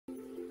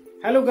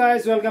Hello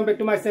guys, welcome back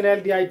to my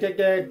channel, the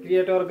iTech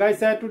Creator.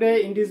 Guys,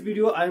 today in this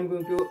video I am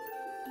going to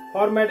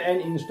format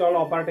and install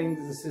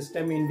operating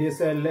system in this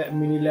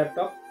mini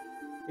laptop.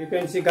 You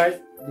can see guys,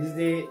 this is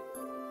the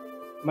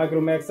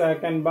Micromax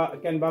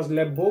canvas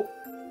lapbook.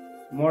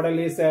 Model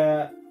is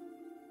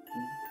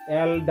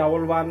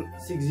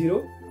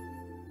l1160.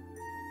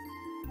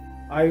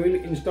 I will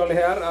install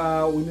here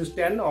Windows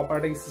 10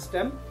 operating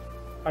system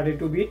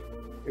 32-bit.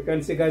 You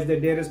can see guys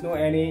that there is no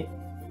any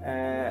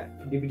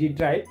DVD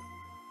drive.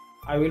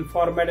 I will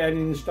format and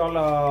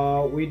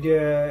install with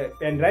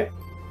pen drive.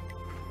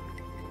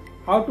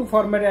 How to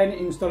format and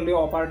install the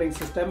operating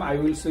system I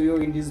will show you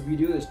in this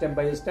video step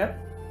by step.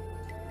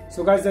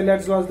 So guys,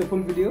 let's watch the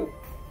full video.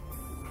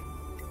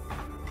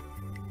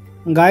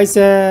 Guys,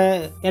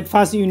 at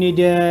first you need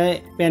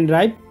a pen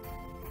drive.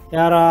 Here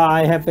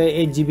I have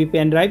a 8 GB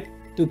pen drive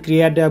to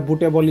create a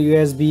bootable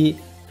USB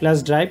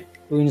flash drive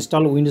to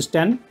install Windows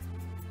 10.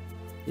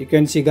 You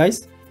can see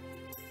guys.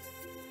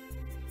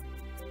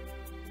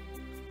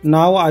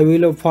 Now I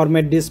will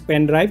format this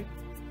pen drive.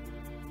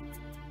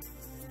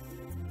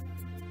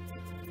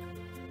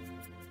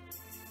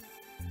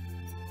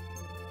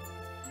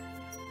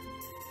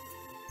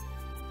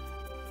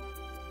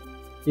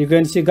 You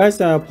can see guys,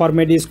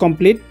 format is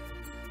complete.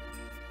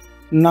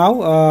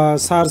 Now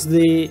search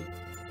the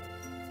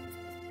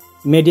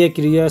media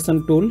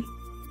creation tool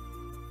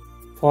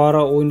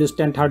for Windows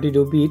 10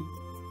 32-bit.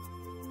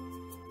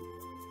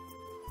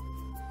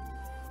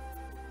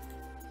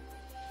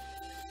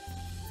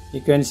 You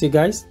can see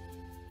guys.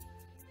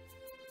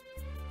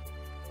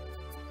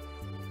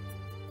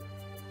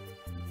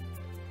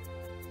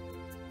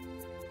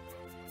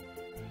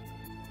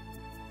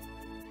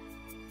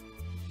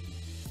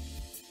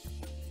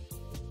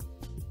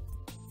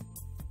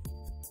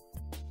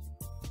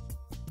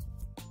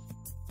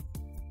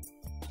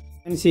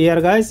 And see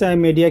here guys,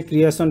 media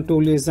creation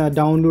tool is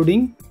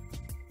downloading.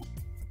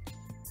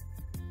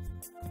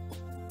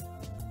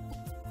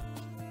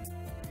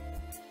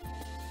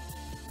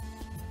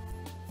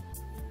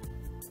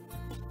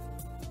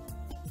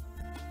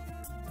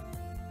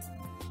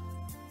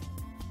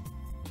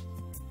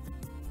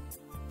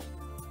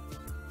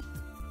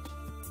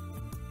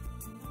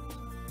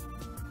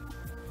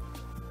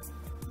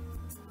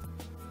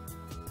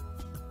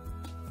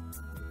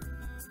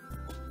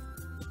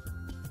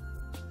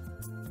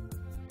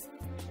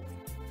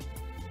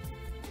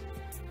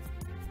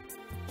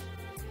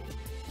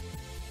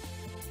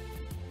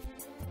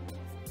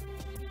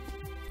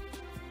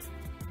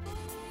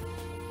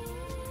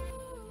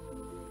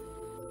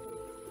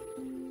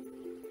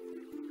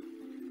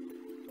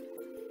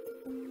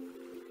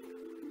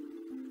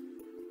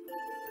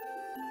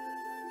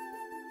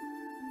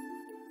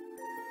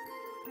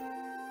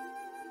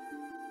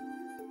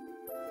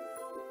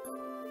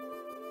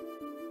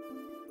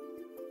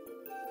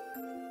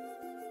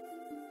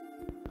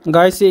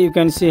 Guys, you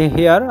can see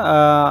here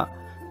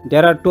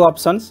there are two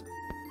options: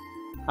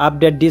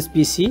 update this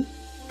PC,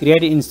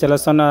 create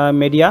installation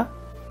media,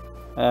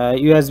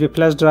 USB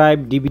flash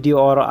drive, DVD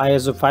or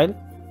ISO file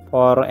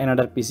for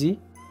another PC.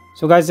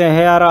 So guys,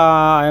 here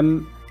I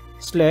am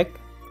select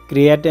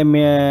create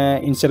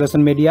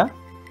installation media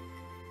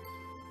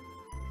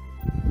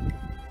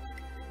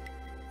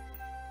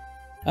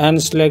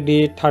and select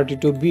the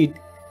 32-bit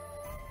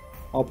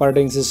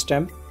operating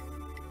system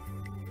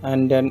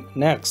and then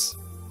next.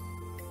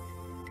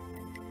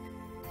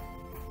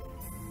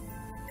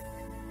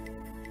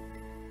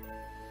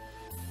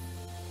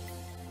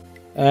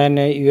 And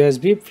a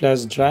USB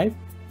flash drive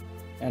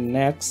and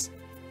next.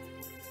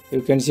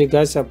 You can see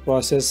guys, a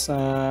process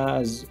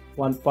as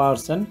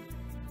 1%.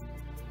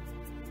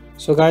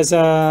 So guys,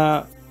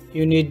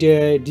 you need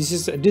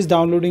this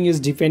downloading is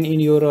depend in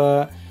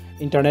your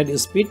internet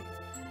speed.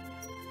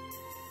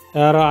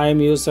 Here I am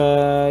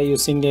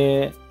using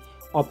a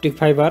optic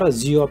fiber,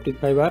 Geo optic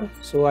fiber.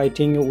 So I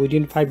think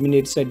within 5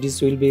 minutes this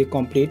will be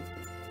complete.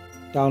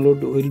 Download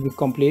will be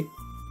complete.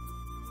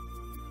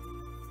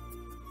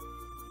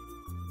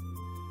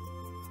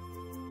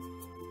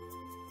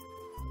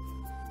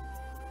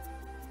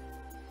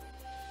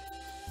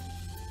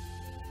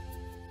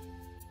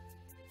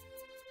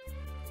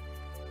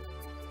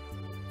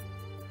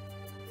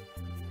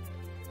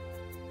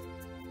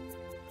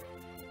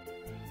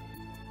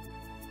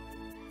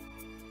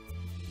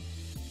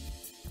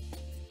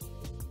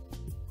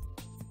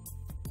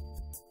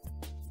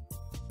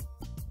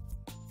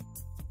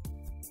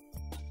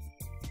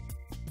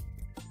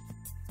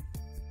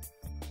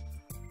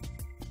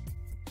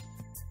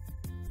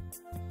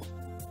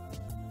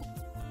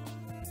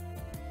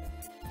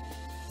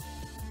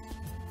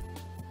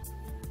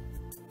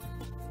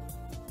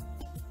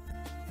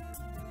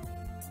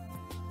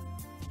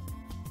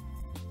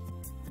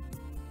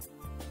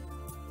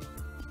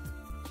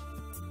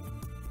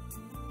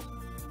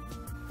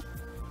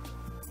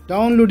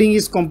 Downloading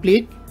is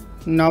complete.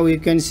 Now you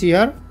can see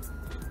here,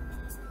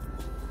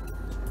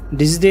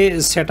 this is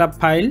the setup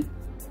file.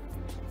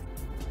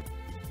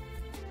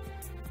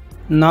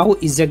 Now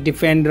eject the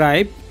pen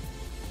drive.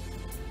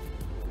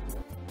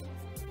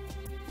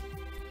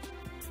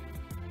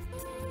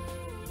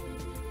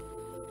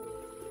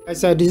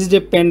 This is the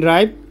pen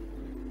drive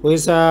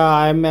which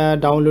I am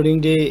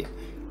downloading the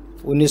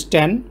Windows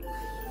 10.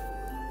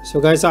 So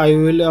guys, I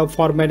will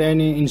format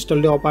and install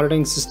the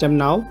operating system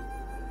now.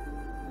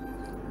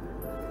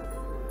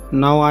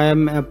 Now I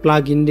am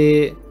plug in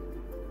the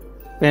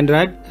pen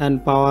drive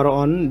and power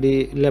on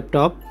the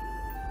laptop.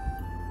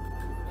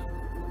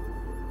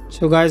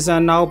 So guys,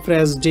 now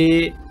press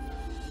the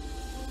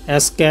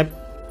escape.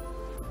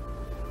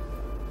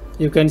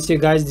 You can see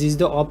guys, this is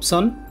the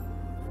option.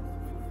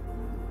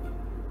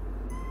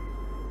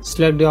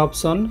 Select the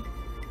option,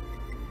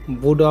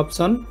 boot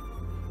option.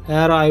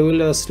 Here I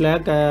will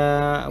select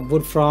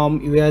boot from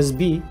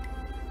USB.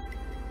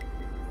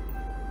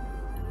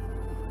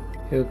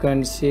 You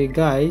can see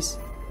guys,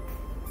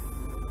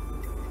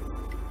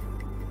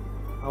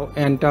 now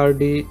enter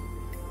the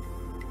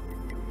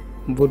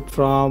boot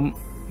from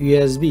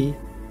USB.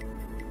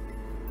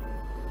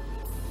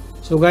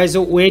 So guys,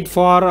 wait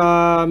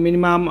for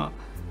minimum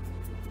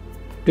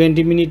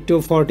 20 minutes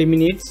to 40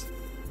 minutes.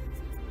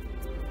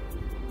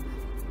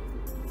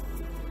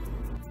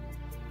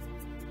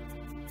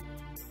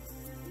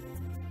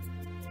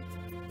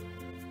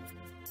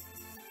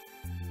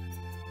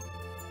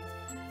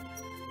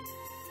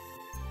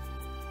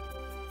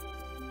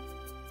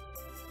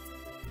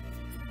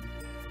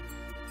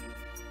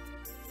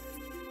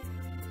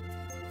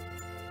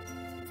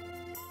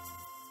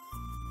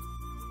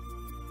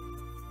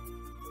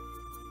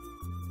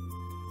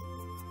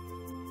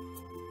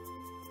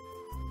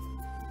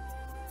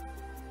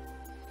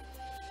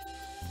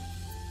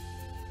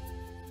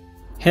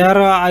 Here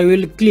I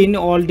will clean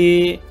all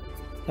the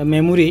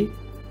memory.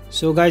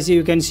 So guys,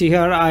 you can see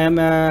here I am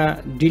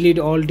delete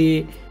all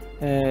the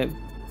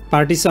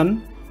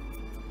partition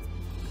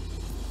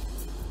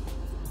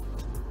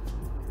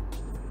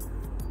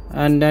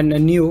and then a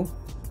new.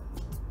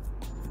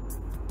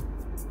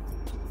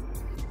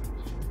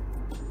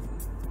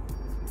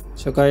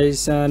 So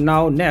guys,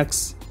 now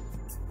next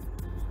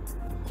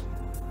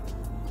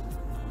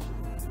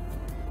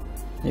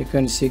you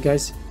can see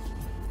guys,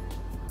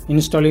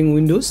 installing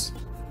Windows.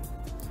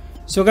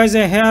 So guys,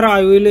 here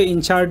I will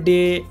insert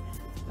the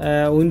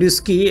Windows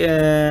key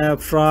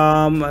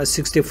from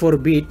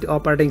 64-bit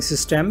operating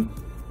system.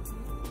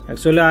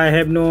 Actually I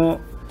have no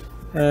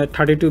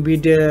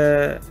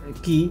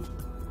 32-bit key.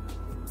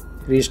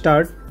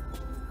 Restart.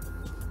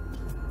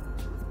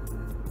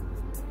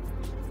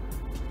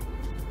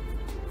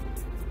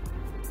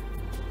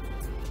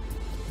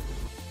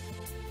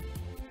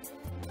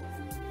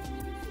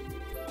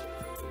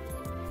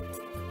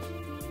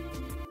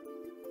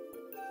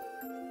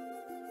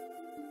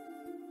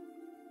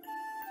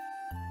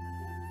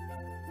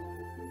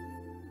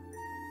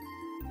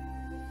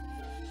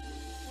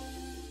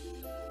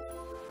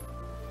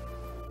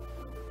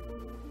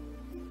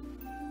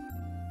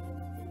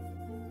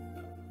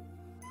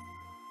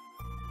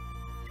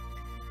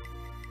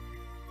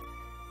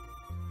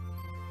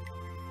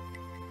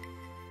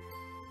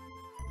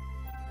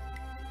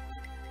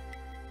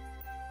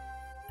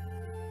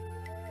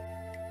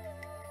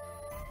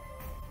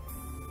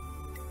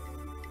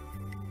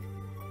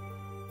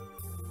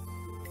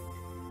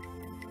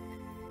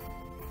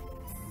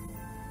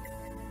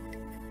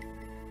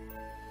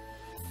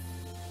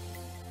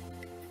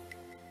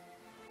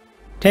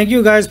 Thank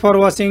you guys for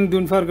watching.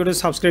 Don't forget to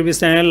subscribe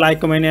this channel,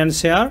 like, comment and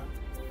share,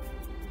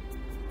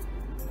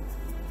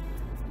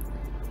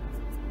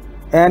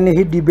 and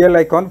hit the bell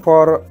icon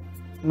for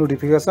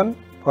notification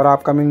for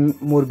upcoming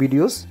more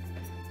videos.